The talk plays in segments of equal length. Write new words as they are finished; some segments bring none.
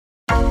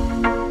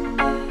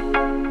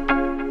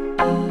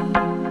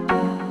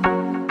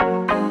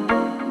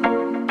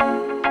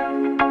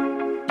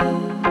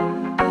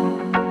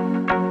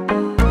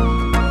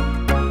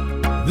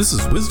This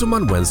is Wisdom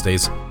on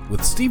Wednesdays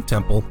with Steve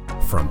Temple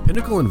from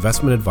Pinnacle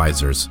Investment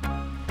Advisors.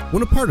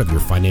 When a part of your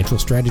financial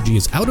strategy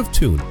is out of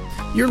tune,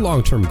 your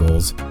long-term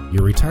goals,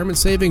 your retirement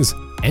savings,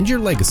 and your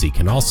legacy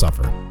can all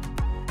suffer.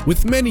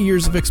 With many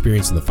years of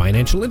experience in the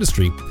financial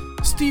industry,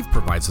 Steve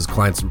provides his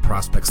clients and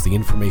prospects the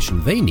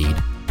information they need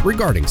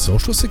regarding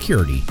Social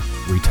Security,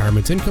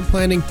 retirement income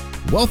planning,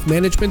 wealth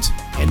management,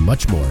 and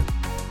much more.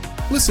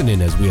 Listen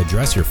in as we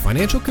address your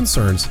financial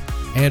concerns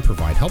and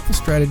provide helpful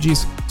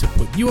strategies to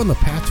put you on the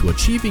path to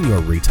achieving your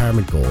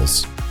retirement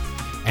goals.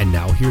 And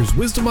now here's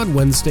Wisdom on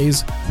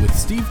Wednesdays with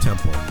Steve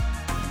Temple.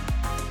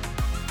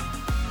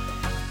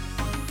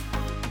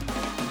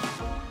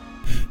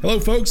 Hello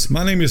folks,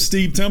 my name is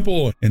Steve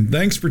Temple, and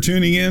thanks for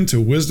tuning in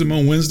to Wisdom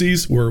on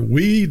Wednesdays, where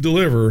we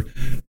deliver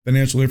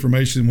financial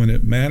information when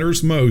it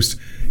matters most,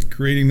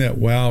 creating that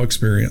wow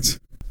experience.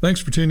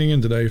 Thanks for tuning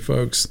in today,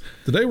 folks.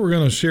 Today we're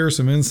going to share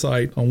some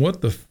insight on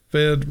what the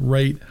Fed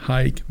rate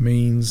hike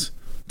means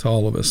to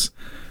all of us.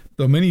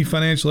 Though many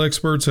financial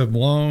experts have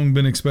long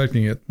been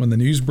expecting it, when the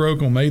news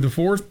broke on May the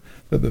 4th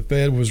that the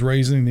Fed was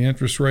raising the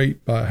interest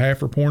rate by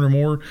half a point or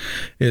more,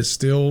 it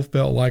still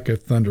felt like a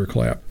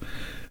thunderclap.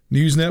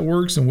 News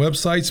networks and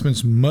websites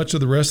spent much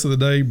of the rest of the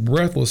day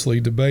breathlessly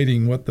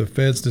debating what the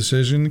Fed's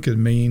decision could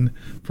mean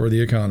for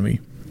the economy.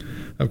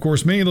 Of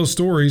course, many of those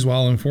stories,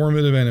 while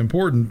informative and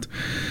important,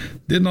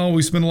 didn't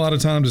always spend a lot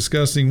of time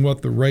discussing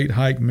what the rate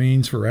hike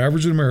means for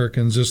average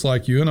Americans just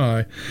like you and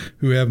I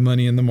who have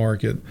money in the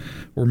market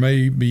or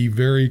may be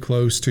very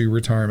close to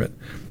retirement,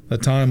 a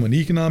time when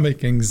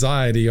economic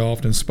anxiety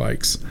often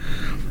spikes.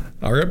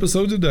 Our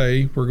episode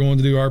today, we're going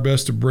to do our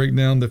best to break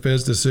down the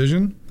Fed's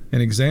decision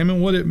and examine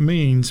what it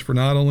means for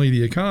not only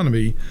the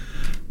economy,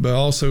 but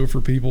also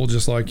for people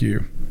just like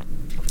you.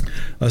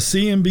 A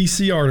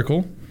CNBC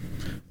article,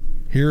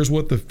 "Here's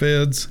what the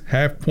Fed's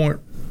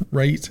half-point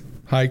rate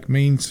hike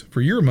means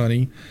for your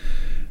money,"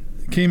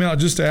 came out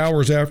just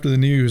hours after the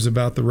news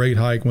about the rate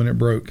hike when it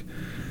broke.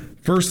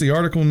 First, the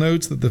article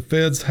notes that the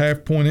Fed's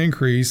half-point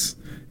increase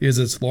is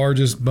its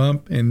largest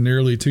bump in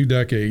nearly 2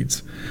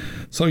 decades.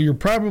 So you're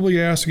probably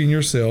asking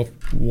yourself,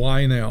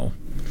 why now?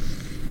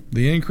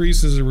 The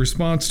increase is a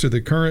response to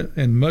the current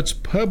and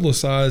much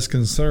publicized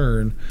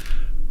concern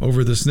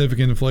over the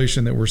significant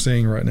inflation that we're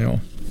seeing right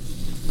now.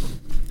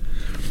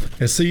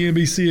 As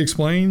CNBC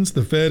explains,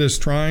 the Fed is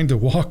trying to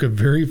walk a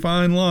very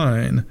fine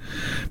line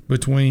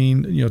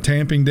between,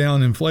 tamping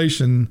down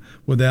inflation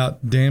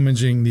without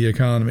damaging the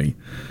economy.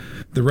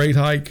 The rate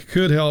hike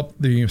could help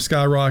the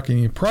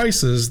skyrocketing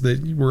prices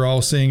that we're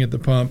all seeing at the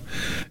pump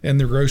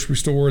and the grocery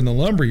store and the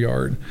lumber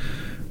yard.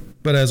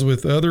 But as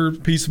with other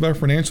pieces of our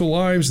financial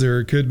lives,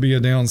 there could be a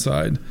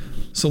downside.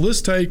 So let's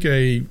take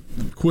a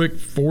quick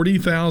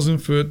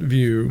 40,000-foot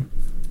view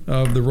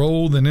of the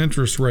role that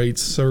interest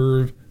rates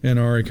serve in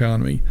our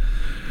economy.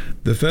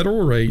 The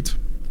federal rate,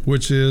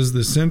 which is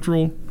the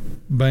central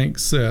bank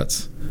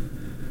sets,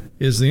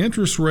 is the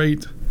interest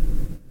rate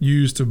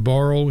used to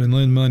borrow and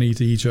lend money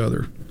to each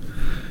other.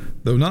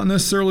 Though not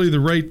necessarily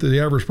the rate that the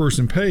average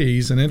person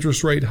pays, an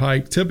interest rate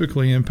hike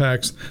typically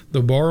impacts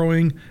the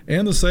borrowing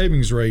and the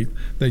savings rate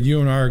that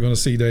you and I are going to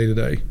see day to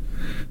day.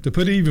 To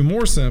put it even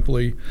more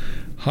simply,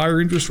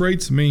 higher interest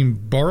rates mean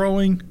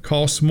borrowing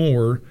costs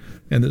more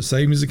and that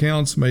savings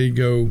accounts may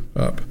go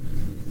up.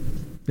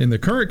 In the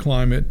current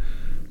climate,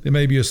 it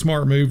may be a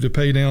smart move to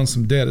pay down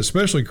some debt,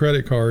 especially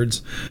credit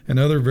cards and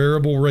other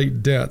variable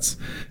rate debts,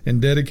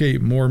 and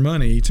dedicate more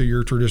money to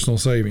your traditional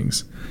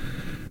savings.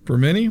 For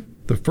many,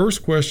 the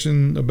first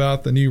question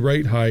about the new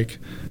rate hike,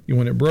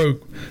 when it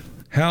broke,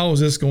 how is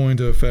this going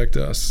to affect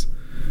us?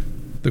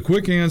 The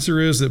quick answer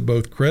is that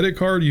both credit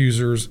card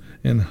users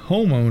and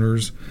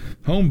homeowners,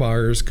 home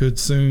buyers, could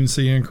soon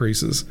see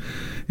increases.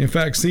 In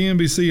fact,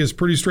 CNBC is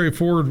pretty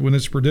straightforward with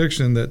its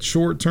prediction that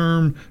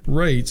short-term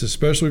rates,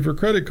 especially for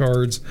credit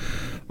cards,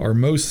 are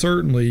most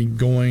certainly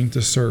going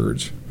to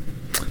surge.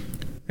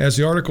 As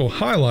the article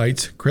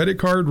highlights, credit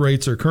card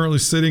rates are currently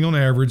sitting on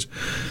average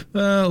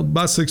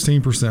about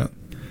 16%.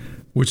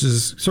 Which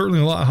is certainly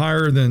a lot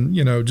higher than,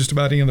 just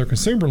about any other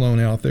consumer loan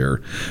out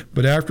there.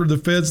 But after the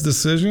Fed's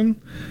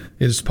decision,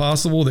 it is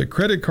possible that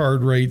credit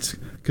card rates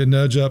could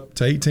nudge up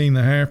to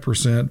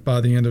 18.5% by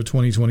the end of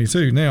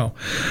 2022. Now,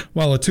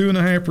 while a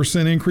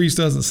 2.5% increase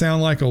doesn't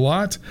sound like a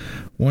lot,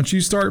 once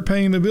you start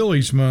paying the bill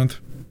each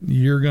month,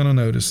 you're going to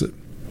notice it.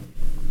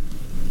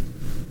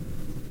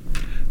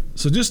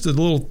 So just a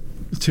little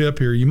tip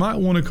here, you might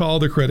want to call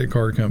the credit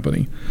card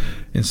company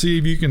and see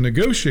if you can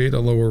negotiate a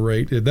lower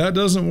rate. If that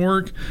doesn't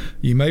work,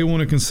 you may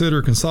want to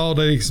consider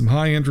consolidating some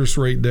high interest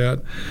rate debt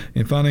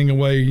and finding a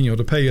way,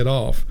 to pay it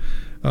off.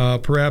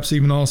 Perhaps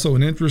even also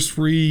an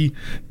interest-free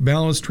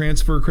balance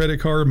transfer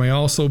credit card may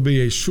also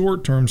be a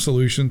short-term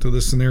solution to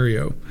this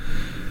scenario.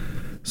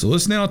 So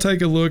let's now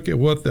take a look at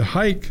what the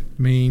hike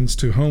means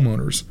to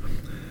homeowners.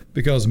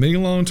 Because many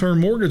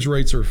long-term mortgage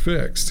rates are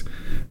fixed,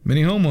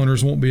 many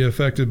homeowners won't be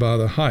affected by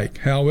the hike.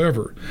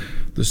 However,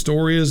 the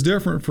story is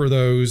different for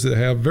those that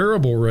have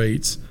variable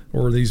rates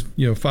or these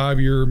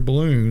 5-year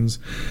balloons,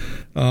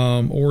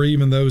 or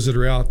even those that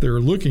are out there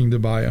looking to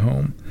buy a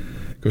home.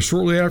 Because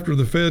shortly after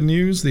the Fed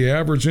news, the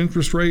average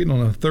interest rate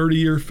on a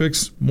 30-year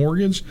fixed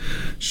mortgage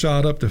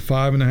shot up to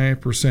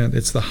 5.5%.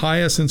 It's the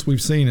highest since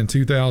we've seen in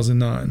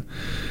 2009.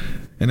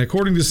 And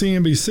according to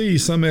CNBC,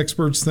 some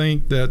experts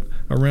think that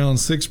around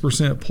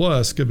 6%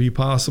 plus could be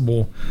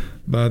possible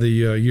by the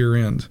year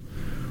end.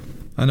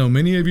 I know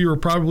many of you are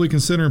probably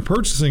considering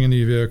purchasing a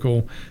new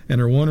vehicle and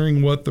are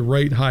wondering what the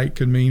rate hike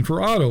could mean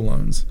for auto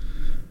loans.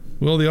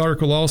 Well, the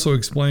article also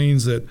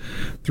explains that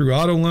through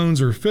auto loans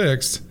are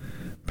fixed,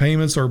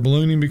 payments are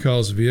ballooning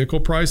because vehicle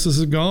prices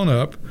have gone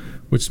up,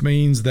 which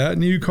means that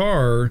new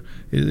car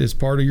is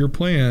part of your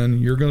plan.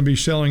 You're going to be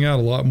shelling out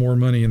a lot more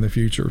money in the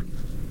future.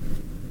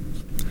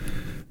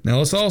 Now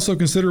let's also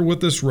consider what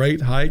this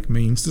rate hike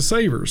means to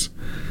savers.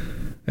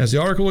 As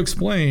the article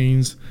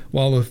explains,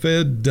 while the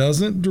Fed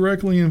doesn't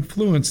directly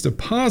influence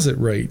deposit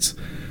rates,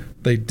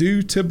 they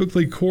do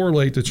typically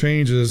correlate to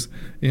changes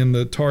in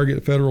the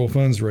target federal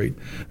funds rate.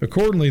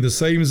 Accordingly, the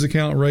savings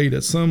account rate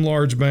at some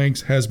large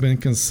banks has been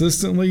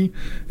consistently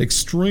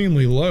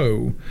extremely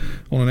low,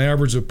 on an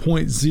average of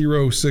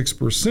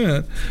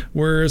 0.06%,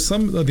 whereas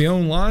some of the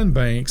online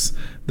banks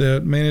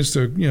that manage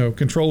to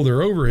control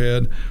their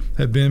overhead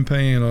have been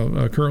paying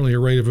currently a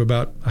rate of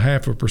about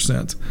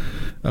 0.5%,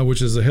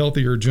 which is a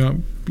healthier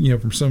jump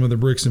from some of the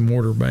bricks and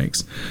mortar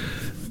banks.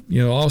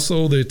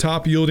 Also the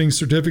top yielding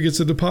certificates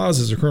of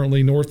deposits are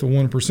currently north of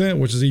 1%,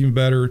 which is even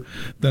better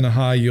than a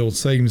high yield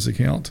savings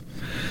account.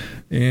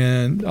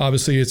 And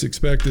obviously it's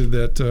expected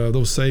that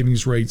those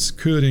savings rates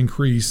could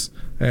increase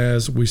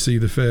as we see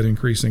the Fed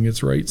increasing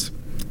its rates.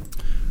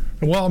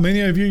 And while many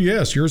of you,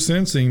 yes, you're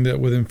sensing that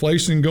with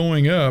inflation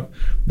going up,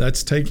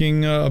 that's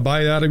taking a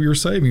bite out of your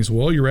savings.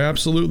 Well, you're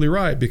absolutely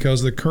right,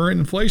 because the current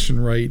inflation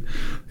rate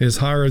is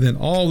higher than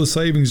all the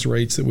savings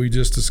rates that we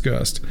just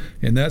discussed.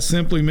 And that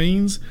simply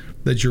means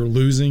that you're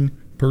losing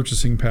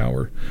purchasing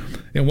power.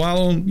 And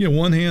while on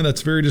one hand,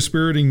 that's very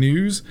dispiriting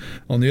news,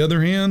 on the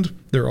other hand,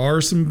 there are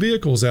some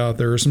vehicles out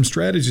there, some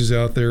strategies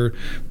out there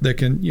that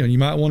can, you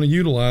might want to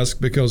utilize,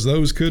 because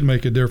those could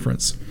make a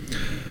difference.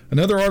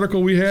 Another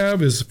article we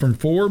have is from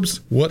Forbes,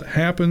 What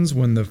Happens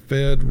When the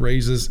Fed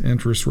Raises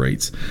Interest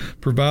Rates.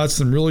 Provides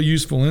some really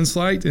useful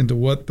insight into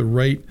what the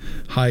rate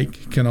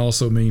hike can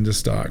also mean to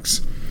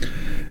stocks.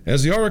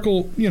 As the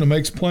article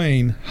makes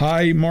plain,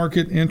 high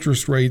market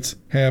interest rates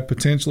will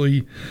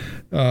potentially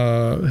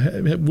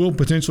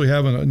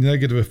have a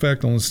negative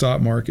effect on the stock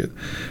market.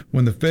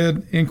 When the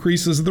Fed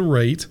increases the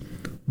rate,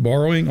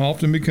 borrowing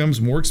often becomes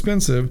more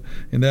expensive,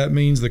 and that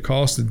means the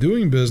cost of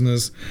doing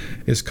business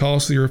is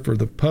costlier for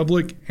the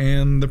public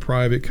and the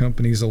private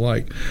companies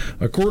alike.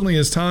 Accordingly,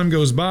 as time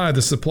goes by,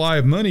 the supply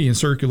of money in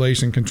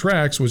circulation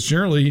contracts, which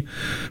generally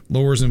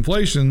lowers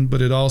inflation,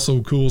 but it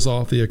also cools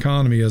off the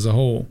economy as a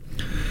whole.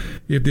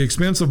 If the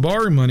expense of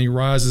borrowing money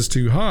rises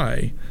too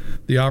high,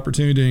 the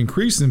opportunity to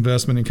increase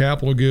investment in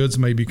capital goods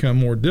may become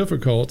more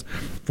difficult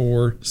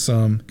for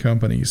some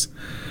companies.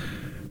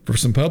 For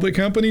some public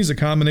companies, a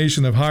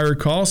combination of higher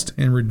cost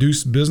and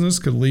reduced business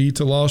could lead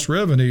to lost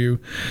revenue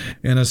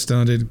and a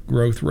stunted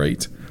growth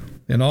rate.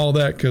 And all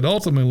that could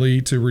ultimately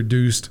lead to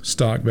reduced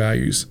stock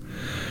values.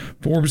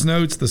 Forbes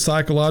notes the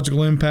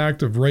psychological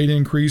impact of rate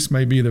increase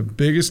may be the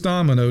biggest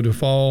domino to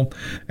fall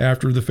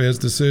after the Fed's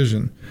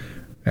decision.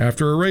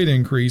 After a rate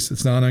increase,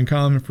 it's not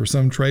uncommon for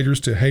some traders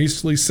to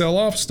hastily sell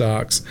off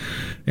stocks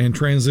and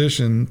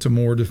transition to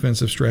more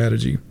defensive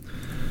strategy.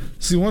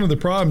 See, one of the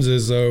problems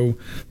is, though,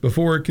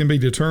 before it can be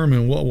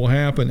determined what will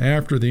happen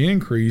after the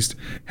increase,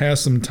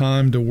 has some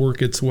time to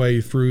work its way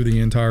through the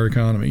entire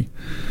economy.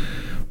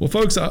 Well,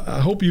 folks,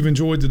 I hope you've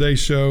enjoyed today's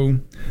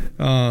show.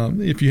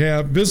 If you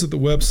have, visit the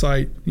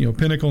website,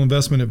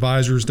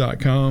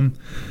 pinnacleinvestmentadvisors.com.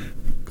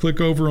 Click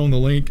over on the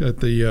link at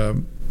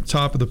the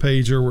top of the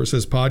page there where it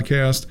says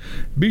podcast.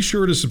 Be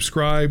sure to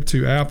subscribe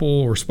to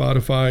Apple or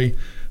Spotify.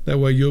 That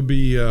way you'll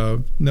be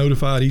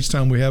notified each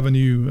time we have a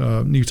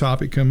new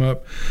topic come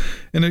up.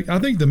 And I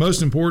think the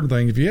most important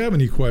thing, if you have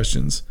any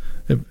questions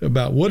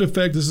about what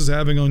effect this is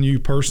having on you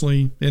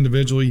personally,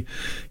 individually,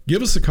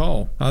 give us a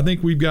call. I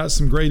think we've got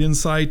some great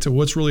insight to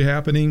what's really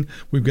happening.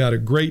 We've got a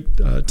great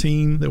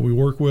team that we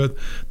work with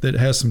that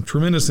has some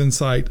tremendous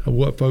insight of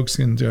what folks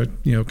can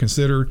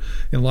consider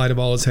in light of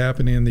all that's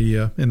happening in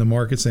the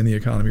markets and the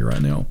economy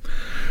right now.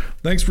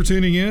 Thanks for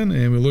tuning in,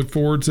 and we look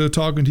forward to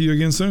talking to you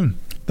again soon.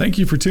 Thank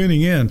you for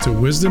tuning in to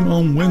Wisdom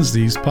on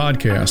Wednesdays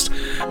podcast,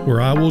 where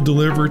I will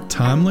deliver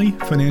timely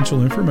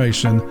financial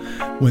information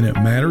when it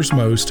matters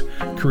most,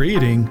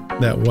 creating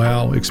that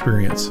wow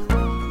experience.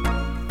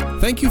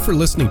 Thank you for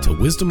listening to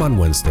Wisdom on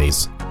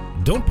Wednesdays.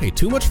 Don't pay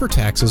too much for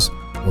taxes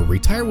or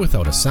retire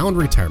without a sound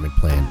retirement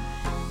plan.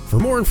 For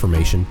more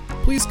information,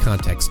 please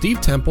contact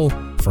Steve Temple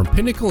from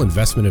Pinnacle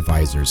Investment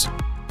Advisors.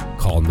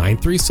 Call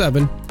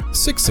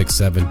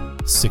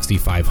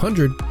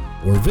 937-667-6500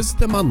 or visit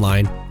them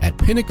online at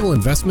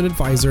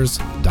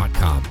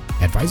pinnacleinvestmentadvisors.com.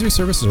 Advisory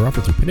services are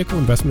offered through Pinnacle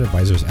Investment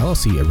Advisors,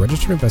 LLC, a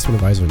registered investment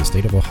advisor in the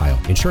state of Ohio.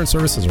 Insurance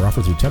services are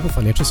offered through Temple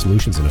Financial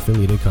Solutions, an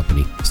affiliated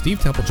company. Steve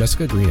Temple,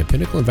 Jessica Green, and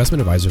Pinnacle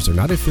Investment Advisors are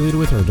not affiliated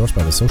with or endorsed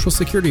by the Social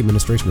Security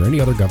Administration or any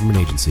other government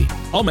agency.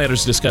 All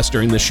matters discussed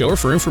during this show are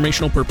for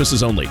informational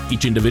purposes only.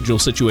 Each individual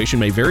situation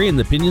may vary, and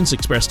the opinions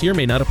expressed here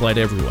may not apply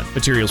to everyone.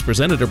 Materials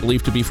presented are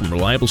believed to be from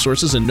reliable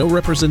sources, and no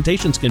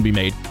representations can be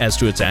made as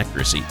to its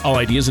accuracy. All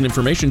ideas and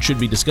information should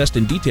be discussed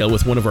in detail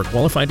with one of our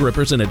qualified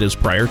representatives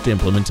prior to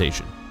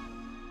implementation.